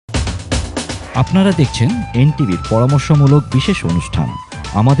আপনারা দেখছেন এনটিভির পরামর্শমূলক বিশেষ অনুষ্ঠান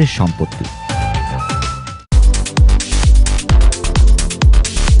আমাদের সম্পত্তি।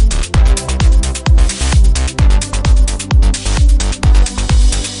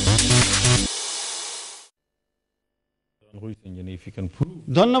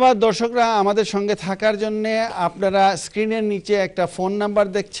 ধন্যবাদ দর্শকরা আমাদের সঙ্গে থাকার জন্য। আপনারা স্ক্রিনের নিচে একটা ফোন নাম্বার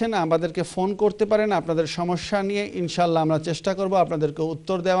দেখছেন, আমাদেরকে ফোন করতে পারেন আপনাদের সমস্যা নিয়ে। ইনশাল্লাহ আমরা চেষ্টা করব আপনাদেরকে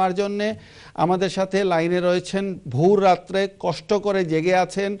উত্তর দেওয়ার জন্যে। আমাদের সাথে লাইনে রয়েছেন, ভোর রাত্রে কষ্ট করে জেগে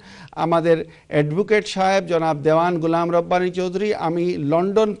আছেন আমাদের অ্যাডভোকেট সাহেব জনাব দেওয়ান গোলাম রব্বানী চৌধুরী। আমি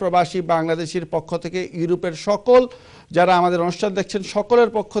লন্ডন প্রবাসী বাংলাদেশির পক্ষ থেকে, ইউরোপের সকল যারা আমাদের অনুষ্ঠান দেখছেন সকলের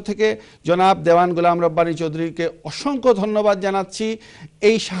পক্ষ থেকে জনাব দেওয়ান গোলাম রব্বানী চৌধুরীকে অসংখ্য ধন্যবাদ জানাচ্ছি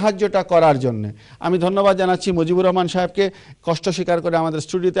এই সাহায্যটা করার জন্য। আমি ধন্যবাদ জানাচ্ছি মুজিবুর রহমান সাহেবকে কষ্ট স্বীকার করে আমাদের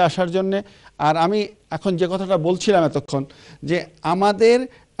স্টুডিওতে আসার জন্যে। আর আমি এখন যে কথাটা বলছিলাম এতক্ষণ, যে আমাদের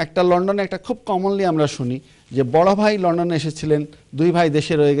একটা লন্ডনে একটা খুব কমনলি আমরা শুনি যে বড় ভাই লন্ডনে এসেছিলেন, দুই ভাই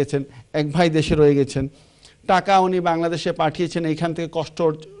দেশে রয়ে গেছেন, এক ভাই দেশে রয়ে গেছেন, টাকা উনি বাংলাদেশে পাঠিয়েছেন এইখান থেকে কষ্ট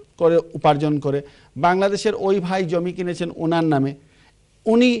করে উপার্জন করে। বাংলাদেশের ওই ভাই জমি কিনেছেন ওনার নামে,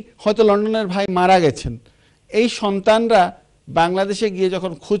 উনি হয়তো লন্ডনের ভাই মারা গেছেন। এই সন্তানরা বাংলাদেশে গিয়ে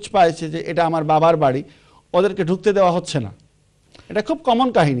যখন খোঁজ পাইছে যে এটা আমার বাবার বাড়ি, ওদেরকে ঢুকতে দেওয়া হচ্ছে না। এটা খুব কমন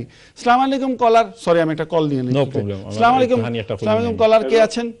কাহিনী। আসসালামু আলাইকুম কলার, সরি আমি একটা কল নিয়ে নিই। আসসালামু আলাইকুম, আসসালামু আলাইকুম কলার, কে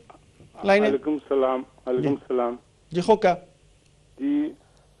আছেন লাইনে? ওয়ালাইকুম সালাম। ওয়ালাইকুম সালাম। জি খোকা। জি,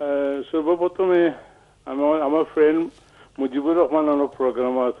 সর্বপ্রথমে আমার ফ্রেন্ড মুজিবুর রহমান অনেক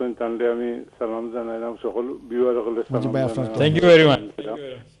প্রোগ্রাম আছেন, তাহলে আমি সালাম জানাইলাম সকল ভিউয়ার সকলে। Thank you very much.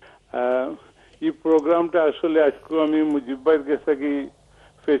 এই প্রোগ্রামটা আসলে আজকে আমি মুজিব ভাইয়ের কাছে কি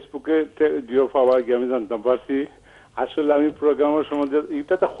ফেসবুকে জিও পাওয়া গিয়ে আমি জানতাম পারছি। আসলে আমি প্রোগ্রামের সম্বন্ধে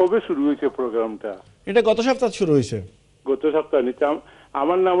এটা তো কবে শুরু হয়েছে প্রোগ্রামটা? এটা গত সপ্তাহ শুরু হয়েছে। গত সপ্তাহ নিতাম।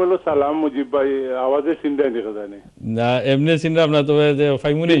 আমার নাম হলো সালাম মুজিব ভাই, আওয়াজে চিন্তাই দেখা যায় না, এমনি চিন্তা আপনার তবে যে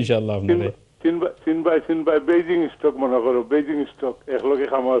ফাইমুনে ইনশাআল্লাহ আপনারে চিনবাই বেজিং স্টক মনে করো, বেজিং স্টক একলগে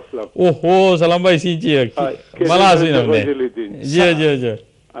খামা আসলাম। ওহো সালাম ভাই, সিজি ভালো আছেন আপনি? জি জি জি।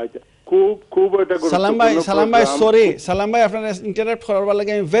 আচ্ছা, খুব এটা সালাম ভাই সরি, সালাম ভাই আপনার ইন্টারাপ্ট করার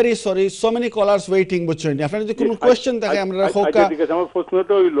লাগে আমি very sorry. So many collars waiting, বুঝছেন? আপনার যদি কোনো কোশ্চেন থাকে আমরা খোকা। ঠিক আছে, আমার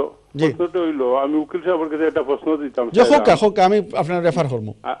প্রশ্নটা হইলো আমি উকিল সাহেবের কাছে একটা প্রশ্ন দিতাম। যে খোকা আমি আপনার রেফার করব।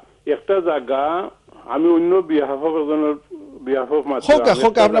 একটা জায়গা আমি অন্য বিহাফ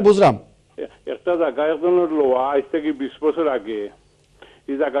খোকা আপনার বুঝলাম। একটা জায়গা একজনের লোয়া আজ থেকে 20 বছর আগে,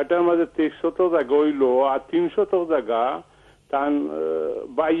 এই জায়গাটার মাঝে 23 শতক জায়গা হইলো, আর 3 শতক জায়গা তার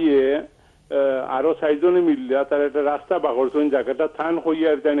বাইয়ে আরো 4 জনে মিললিয়া তার একটা রাস্তা বাগরছেন। জায়গাটা থান হইয়া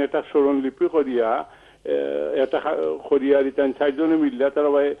তাই একটা স্মরণলিপি করিয়া একটা করিয়ার তাই 4 জনে মিললিয়া তার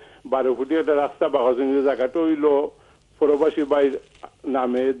 12 ফুটি একটা রাস্তা বাগরছেন। যে জায়গাটা হইলো প্রবাসী বাইর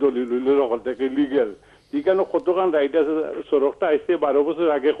নামে দলিল হইল সকল থেকে লিগেল। এখানে কতখান রাইট আছে? সড়কটা আসছে 12 বছর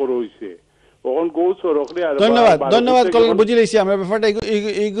আগে করা হয়েছে। ধন্যবাদ কলার, বুঝি লইছি আমরা ব্যাপারটা।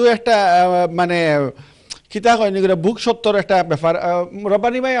 এইগুলো একটা মানে কিতা কয় নিগুলো বুক সত্তর একটা ব্যাপার।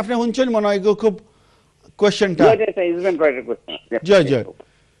 রব্বানী ভাই আপনি শুনছেন মনে হয় এগুলো খুব কোয়েশ্চেনটা? জয় জয়।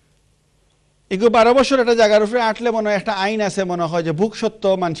 এগুলো 12 বছর একটা জায়গার উপরে আটলে মনে হয় একটা আইন আছে মনে হয় যে বুক সত্য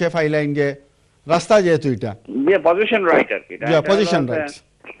মানুষে ফাইলাইন যে রাস্তা যেহেতু এটা পজিশন রাইট আর কি, পজিশন রাইট,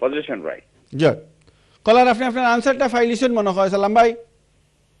 পজিশন রাইট। জয় কলার, আপনি আপনার আনসারটা ফাইলিছেন মনে হয় সালাম ভাই?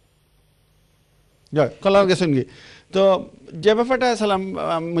 জয় কলার গেছেন কি? তো যে ব্যাপারটা সালাম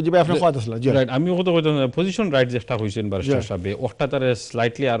মুজিব ভাই আপনার কথা আসলে রাইট, আমি কথা কইতাম পজিশন রাইট যেটা হইছেন ব্যারিস্টার সাহেব, ওটা তারে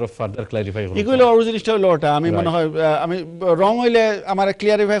স্লাইটলি আরো ফার্দার ক্ল্যারিফাই করুন। এগুলো অরিজিনালটা হলো ওটা আমি মনে হয় আমি রং হইলে আমার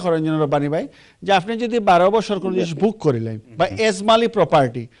ক্লিয়ারিফাই করেন জন্য রব্বানী ভাই, যে আপনি যদি 12 বছর কোন জিনিস বুক করিলেন বা এজমালি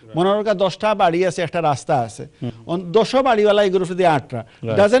প্রপার্টি, মনে হয় 10টা বাড়ি আছে, একটা রাস্তা আছে, 10 বাড়িওয়ালা এগুলো যদি 8টা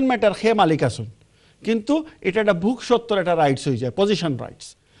ডাজন্ট ম্যাটার খে মালিক আসুন, কিন্তু এটা একটা বুক সত্তর একটা রাইটস হয়ে যায়, পজিশন রাইটস।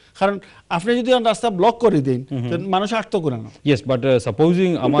 কারণ আপনি যদি রাস্তা ব্লক করে দেন মানুষ আটতো করে না। ইয়েস, বাট সাপোজিং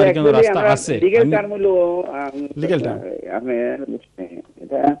আমার এখানে রাস্তা আছে, লিগ্যাল টার্ম হলো লিগ্যাল টার্ম, আপনি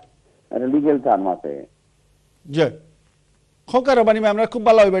এটা লিগ্যাল টার্ম আছে। জি খোকা রব্বানী ভাই, আমরা খুব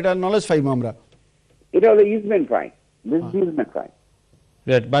ভালো হইবে এটা নলেজ পাইবো আমরা। এটা হলো easement right, this easement right.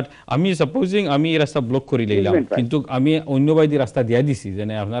 Right, but আমি সাপোজিং আমি এই রাস্তা ব্লক করে লইলাম, কিন্তু আমি অন্য বাইদি রাস্তা দিয়া দিছি, যেন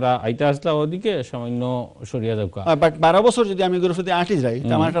আপনারা আইতা আসলা ওদিকে সামান্য সরিয়া যাও। বাট 12 বছর যদি আমি গুরুর প্রতি আটে যাই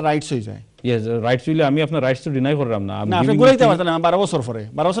তো আমার একটা রাইটস হয়ে যায়। ইয়েস, রাইটস হইলে আমি আপনার রাইটস তো ডিনাই করলাম না। আপনি ঘুরাইতে পারতেন না 12 বছর পরে,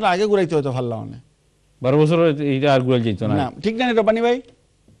 12 বছর আগে ঘুরাইতে হতো ভালো না। 12 বছর এইটা আর ঘুরাই যেত না, ঠিক না রব্বানী ভাই?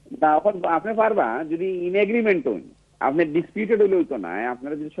 না, এখন আপনি পারবা যদি ইন এগ্রিমেন্ট হই, আপনি ডিসপিউটেড হইলে হইতো না।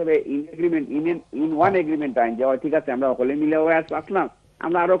 আপনারা যদি সবে in agreement in one agreement আইন যে ঠিক আছে আমরা সকলে মিলে আসলাম,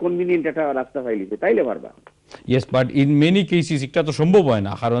 আমরা আরো কনভিনিয়েন্ট একটা রাস্তা পাইলিছি, তাইলে পারবা। Yes, but in many cases এটা তো সম্ভব হয়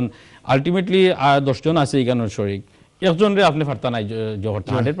না, কারণ আলটিমেটলি 10 জন আছে এখানে শরিক, একজন রে আপনি পারতা নাই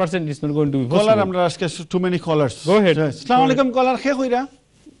জহরতা 100% is not going to be possible. কলার আমরা আজকে টু মেনি কলার্স। গো হেড। আসসালামু আলাইকুম কলার, কে কইরা?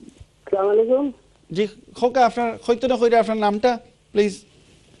 আসসালামু আলাইকুম। জি খোকা, আপনার কইতো না কইরা আপনার নামটা প্লিজ?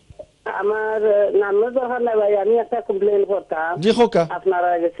 আমার নামের দরকার নাই ভাই, আমি একটা কমপ্লেন করতাম। জি খোকা। আপনারা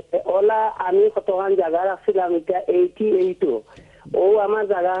গেছে ওলা আমি কতখান জায়গা রাখছিলাম, এটা 88 ও আমার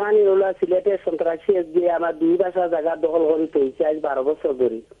জায়গা খানি ওলা সিলেটের সন্ত্রাসী দিয়ে আমার 2 বাসা জায়গা দখল করে তৈছে আজ 12 বছর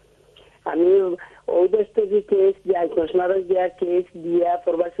ধরে। আমি ওই দেশ থেকে কেস দিয়া কমিশনারের দিয়া কেস দিয়া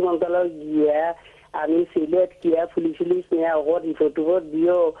প্রবাসী মন্ত্রণালয় গিয়া আমি সিলেট গিয়া পুলিশ নিয়ে ওর রিপোর্ট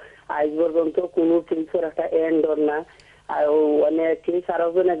দিও আজ পর্যন্ত কোনো কেসের একটা এন্ড না। আর অনেক কেস আরো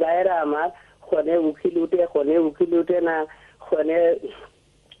জনে গায়েরা আমার খনে উকিল উঠে না, খনে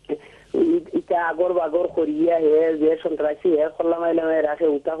ইটা আগর বাগর করিয়া হে যে সন্ত্রাসী হে খোল্লামাইলামে রাখে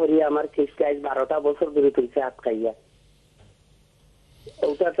উতা করিয়া আমার কেসটা আজ 12টা বছর ধরে তুলছে আটকাইয়া।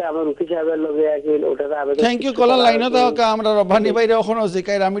 ওটাতে আমার উকিল সাহেবের লগে আছিল, ওটাতে আবেদন। থ্যাংক ইউ কলার লাইনে দাও কা আমরা রব্বানি ভাইরে ওখানে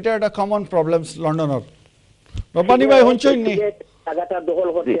জিকাই আমিটা একটা কমন প্রবলেমস লন্ডনের। রব্বানি ভাই হুনছই নি জায়গাটা দখল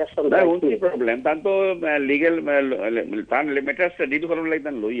করতে আসছেন না উনি প্রবলেম তান তো লিগ্যাল তান লিমিটাস ডিল করার লাগি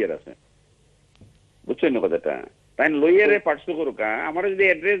তান লয়ার আছে, বুঝছেন না কথাটা? তাই লয়ারে পার্সু করুকা, আমার যদি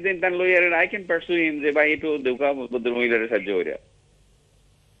অ্যাড্রেস দেন তান লয়ারে আই ক্যান পার্সু হিম যে ভাই একটু দেউকা ভদ্র মহিলার সাহায্য কইরা।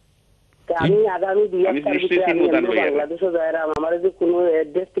 আমি আগামী 2 সপ্তাহের ভিতরে বাংলাদেশে যাইরাম, আমার যদি কোনো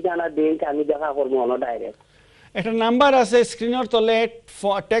অ্যাড্রেস ঠিকানা দেন আমি দেখা করব অন ডাইরেক্ট। একটা নাম্বার আছে স্ক্রিনের তলে,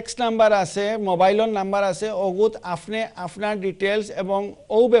 টেক্সট নাম্বার আছে, মোবাইলের নাম্বার আছে, ওগুত আপনি আপনার ডিটেলস এবং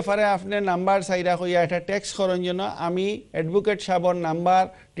ও ব্যাপারে আপনি নাম্বার চাইরা কইয়া একটা টেক্সট করেন জন্য আমি অ্যাডভোকেট সাহেবর নাম্বার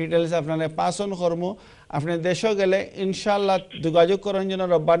ডিটেলস আপনারে পাস অন করবো। আপনি দেশে গেলে ইনশাল্লাহ যোগাযোগ করার জন্য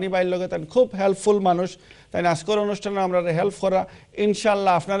রব্বানি ভাইয়ের লগে তাই খুব হেল্পফুল মানুষ, তাই আজকের অনুষ্ঠানে আমরা হেল্প করা,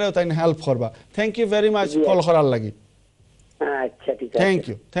 ইনশাল্লাহ আপনারাও তাই হেল্প করবা। Thank you very much call করার লাগি। আচ্ছা ঠিক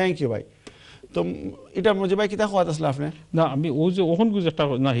আছে, থ্যাংক ইউ ভাই। তো এটা মুজি ভাই কিতা কথা আসলে আপনি? না আমি ও যে ওখান একটা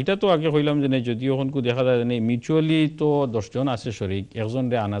না, এটা তো আগে কইলাম যে যদি ওখান দেখা যায় যে মিউচুয়ালি তো 10 জন আছে শরিক, একজন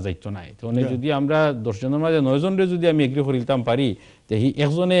রে আনা যাইতো নাই, তো যদি আমরা 10 জনের মাঝে 9 জন রে যদি আমি এগ্রি করিতাম পারি, তো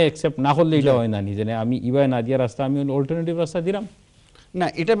একজনে অ্যাকসেপ্ট না করলে এটা হয় না নি যে আমি ইবাই না দিয়া রাস্তা আমি অল্টারনেটিভ রাস্তা দিলাম না।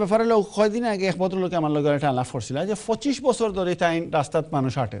 এটা ব্যাপারে লোক কয়দিন আগে এক ভদ্রলোকে আমার লগে একটা আলাপ করছিল যে 25 বছর ধরে তাই রাস্তাত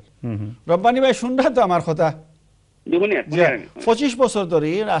মানুষ হাঁটের। রব্বানি ভাই শুনরা তো আমার কথা, 25 বছর ধরে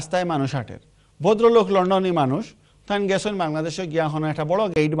রাস্তায় মানুষ হাঁটের। ভদ্রলোক লন্ডনী মানুষ, তান গেছেন বাংলাদেশে গিয়া এখন একটা বড়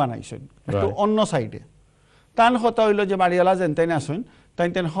গেট বানাইছেন একটু অন্য সাইডে। তান কথা হইল যে বাড়িওয়ালা যেন তাই আসেন তাই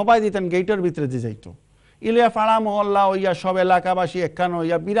তেন সবাই দিতেন গেটের ভিতরে যে যাইতো। ইলিয়া পাড়া মহল্লা হইয়া সব এলাকাবাসী একখান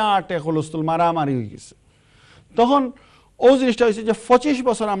হইয়া বিরাট এক হুলস্থুল মারামারি হয়ে গেছে। তখন ও জিনিসটা হয়েছে যে 25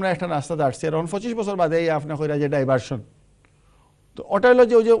 বছর আমরা একটা রাস্তা দাঁড়ছি, এখন 25 বছর বাদে আপনি কইরা যে ডাইভার্সন। তো ওটা হলো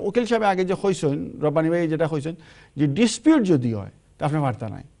যে ওই যে উকিল সাহেব আগে যে কইছেন, রব্বানি ভাই যেটা কইছেন যে ডিসপিউট যদি হয় তা আপনি বার্তা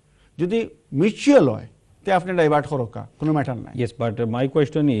নাই, যদি মিউচুয়াল হয় তে আপনি ডাইভার্ট করোকা কোনো ম্যাটার নাই। Yes, but my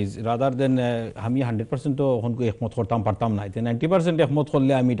question is rather than আমি 100% তো ওখানকে একমত করতাম পারতাম না, 90% একমত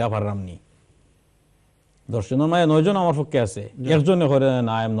করলে আমি এটা পারলাম নি। 10 জনের মাঝে 9 জন আমার পক্ষে আছে, একজনে করে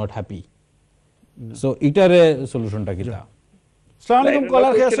না I am not happy. So এটারে সলিউশনটা কি? আসসালামু আলাইকুম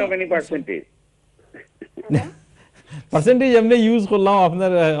কলার কে আছে? পার্সেন্টেজ এমনি ইউজ করলাম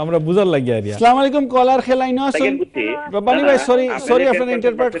আপনার আমরা বুঝার লাগিয়া এরিয়া। আসসালামু আলাইকুম কলার খেলাইনো আছেন? রব্বানি ভাই সরি আপনার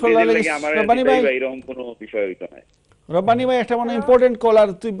ইন্টারপ্রেট করলা লাগি। রব্বানি ভাই এরকম কোনো বিষয় হইতো না। রব্বানি ভাই একটা মানে ইম্পর্টেন্ট কলার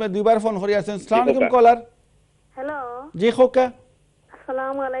তুই দুইবার ফোন করি আছেন। আসসালামু আলাইকুম কলার। হ্যালো জি খোকা।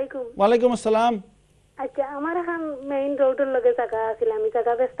 আসসালামু আলাইকুম। ওয়ালাইকুম আসসালাম। আচ্ছা আমার এখন মেইন রোডের লগে জায়গা আছিল, আমি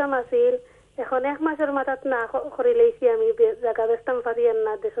জায়গা বেচতাম আছিল, এখন 1 মাসের মাথাত না করে লইছি আমি জায়গা বেচতাম পারিয়ান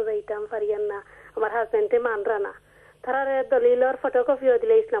না, দেশে যাইতাম পারিয়ান না, আমার হাজবেন্ডে মানরা না, তারারে দলিলর ফটোকপিও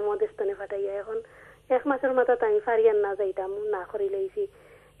দিলে ইসলাম দেশতনে ফাটাইয়া, এখন 1 মাসের মাথাত আমি পারিয়ান না যাইতাম না করে লইছি।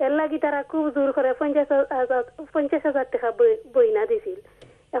 এর লাগি তারা খুব জোর করে 50,000 টাকা বইনা দিছিল,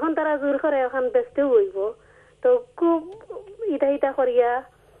 এখন তারা জোর করে এখন বেচতেও হইব। তো খুব ইটা করিয়া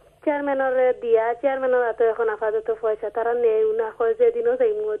চেয়ারম্যানের দিয়া, চেয়ারম্যানের হাতে এখন আপাতত পয়সা তারা নেই না, হয় যেদিনও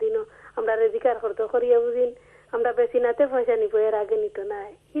যাইমু ওদিনও আমরা রেজিকার করতে করিয়া বুঝিন আমরা বেশি নাতে পয়সা নিব, এর আগে নিত নাই,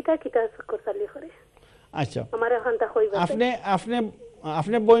 ইটা কিতা করছালি করে। আচ্ছা আমার এখন তা কইবা আপনি আপনি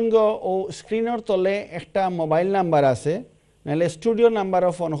আপনি বইঙ্গ ও স্ক্রিনের তলে একটা মোবাইল নাম্বার আছে, নাহলে স্টুডিও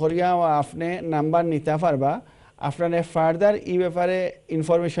নাম্বারও ফোন করিয়া আপনি নাম্বার নিতে পারবা। আপনার ফার্দার এই ব্যাপারে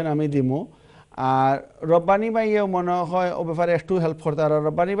ইনফরমেশন আমি দিমু। আর রব্বানি ভাইও মনে হয় ও ব্যাপারে একটু হেল্প করতে, আর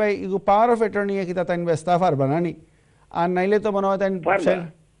রব্বানি ভাই ইগু পাওয়ার অফ অ্যাটর্নি কিতা তাই ব্যস্ত পারবা না নি, আর নাইলে তো মনে হয় তাই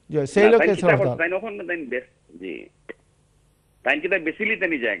সেই লোকে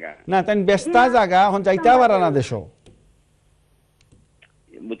না তাই ব্যস্ত জায়গা এখন যাইতে পারা না দেশ।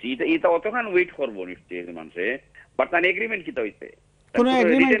 বুঝছি এটা অতখান ওয়েট করবো নিশ্চয়ই মানুষে, বাট তার এগ্রিমেন্ট কিতা হইছে, কোনো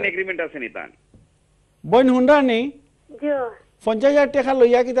এগ্রিমেন্ট আছে নি তান বইন হুন্ডা নেই জি 50,000 টাকা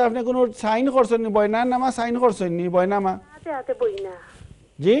লইয়া কিন্তু আপনি কোনো সাইন করছেন নি, বয়নার নামা সাইন করছেন নি? বয়নামা হাতে বই না,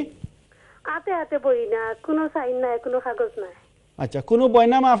 জি হাতে বই না, কোনো সাইন নাই, কোনো কাগজ নাই। আচ্ছা, কোনো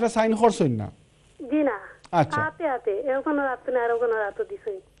বয়নামা আপনি সাইন করছেন না? জি না। আচ্ছা হাতে এরকম রাত না, এরকম রাত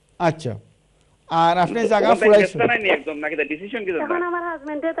দিছেন। আচ্ছা, আর আপনি জায়গা ফুরাইছেন নাই একদম নাকি ডিসিশন কি এখন আমার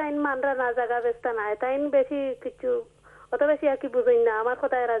হাজবেন্ডে তাইন মানরা না, জায়গা ব্যস্ত নাই, তাইন বেশি কিছু অত বেশি আর কি বুঝই না, আমার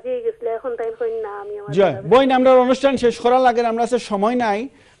কথায় রাজি হয়ে গেছিল, এখন তাইন কই না আমি আমার জয় বইন আমরা অনুষ্ঠান শেষ করার লাগে, আমরা কাছে সময় নাই।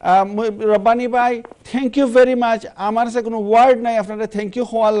 রব্বানি ভাই থ্যাংক ইউ ভেরি মাচ, আমার কাছে কোনো ওয়ার্ড নাই আপনাদের থ্যাংক ইউ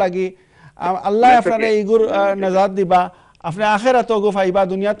হওয়ার লাগি। আল্লাহ আপনারা এইগুর নাজাত দিবা, আপনি আখেরাত গো পাইবা,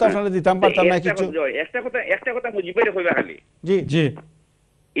 দুনিয়া তো আপনারা দিতাম পারতাম না কিছু। একটা কথা মুজিবের কইবা খালি, জি জি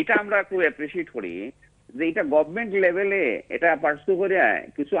এটা আমরা খুব অ্যাপ্রিশিয়েট করি যে এটা গভর্নমেন্ট লেভেলে এটা পার্সু করে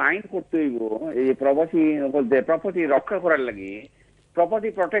কিছু আইন করতে হইব, এই প্রপার্টি প্রপার্টি রক্ষা করার লাগি, প্রপার্টি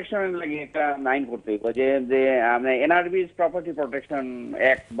প্রোটেকশনের লাগি একটা আইন করতে হইব, যে যে আমরা এনআরবি প্রপার্টি প্রোটেকশন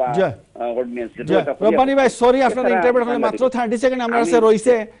অ্যাক্ট বা অর্ডিন্যান্স। রব্বানি ভাই সরি আপনাদের ইন্টারভিউ হলে মাত্র 30 সেকেন্ড আমরা কাছে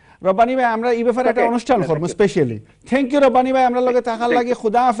রইছে। রব্বানি ভাই আমরা এই ব্যাপারে একটা অনুষ্ঠান করব স্পেশালি। থ্যাংক ইউ রব্বানি ভাই, আমরা লগে থাকার লাগি।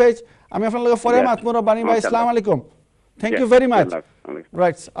 খুদা হাফেজ। আমি আপনার লগে পরে মাতমু। রব্বানি ভাই আসসালামু আলাইকুম, thank you very much.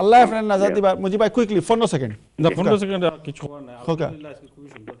 Right, আল্লাহ আপনার নাজাত দিবা। মুজিব ভাই কুইকলি 15 সেকেন্ড। না 15 সেকেন্ড কিছু হওয়ার নাই। আলহামদুলিল্লাহ আজকে খুবই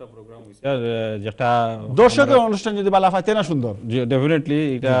সুন্দর একটা প্রোগ্রাম হইছে, আর যেটা দর্শকের অনুষ্ঠান যদি বালা পাইতে না সুন্দর, ডেফিনেটলি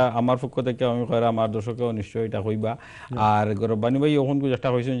এটা আমার পক্ষ থেকে আমি কইরা আমার দর্শকও নিশ্চয়ই এটা কইবা। আর রব্বানি ভাই ওখান যেটা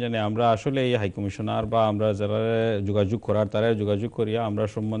কইছেন জানে আমরা আসলে এই হাই কমিশনার বা আমরা যারা যোগাযোগ করার তারা যোগাযোগ করিয়া আমরা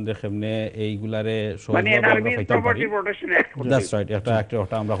সম্বন্ধে কেমনে এইগুলারে সহজভাবে আমরা পাইতে পারি। দ্যাটস রাইট,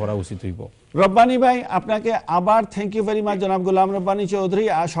 একটা আমরা করা উচিত হইব। রব্বানি ভাই আপনাকে আবার থ্যাংক ইউ ভেরি মাচ। জনাব গোলাম রব্বানি চৌধুরী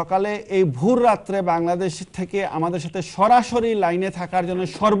সকালে এই ভোর রাত্রে বাংলাদেশ থেকে আমাদের সাথে সরাসরি লাইনে থাকার জন্য,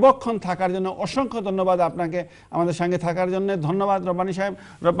 সর্বক্ষণ থাকার জন্য অসংখ্য ধন্যবাদ আপনাকে, আমাদের সঙ্গে থাকার জন্য ধন্যবাদ রব্বানি সাহেব।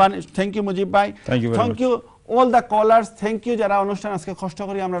 রব্বানি থ্যাংক ইউ মুজিব ভাই, thank you all the collars, thank you যারা অনুষ্ঠান আজকে কষ্ট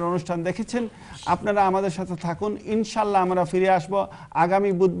করে আমরা অনুষ্ঠান দেখেছেন। আপনারা আমাদের সাথে থাকুন, ইনশাল্লাহ আমরা ফিরে আসব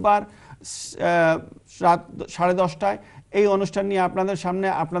আগামী বুধবার রাত 10:30টায় এই অনুষ্ঠান নিয়ে আপনাদের সামনে,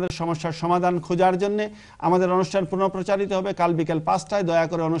 আপনাদের সমস্যার সমাধান খোঁজার জন্য। আমাদের অনুষ্ঠান পুনঃপ্রচারিত হবে কাল বিকেল 5টায়। দয়া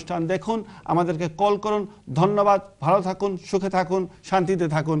করে অনুষ্ঠান দেখুন, আমাদেরকে কল করুন। ধন্যবাদ, ভালো থাকুন, সুখে থাকুন, শান্তিতে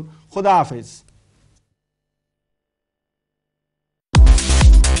থাকুন। খোদা হাফেজ।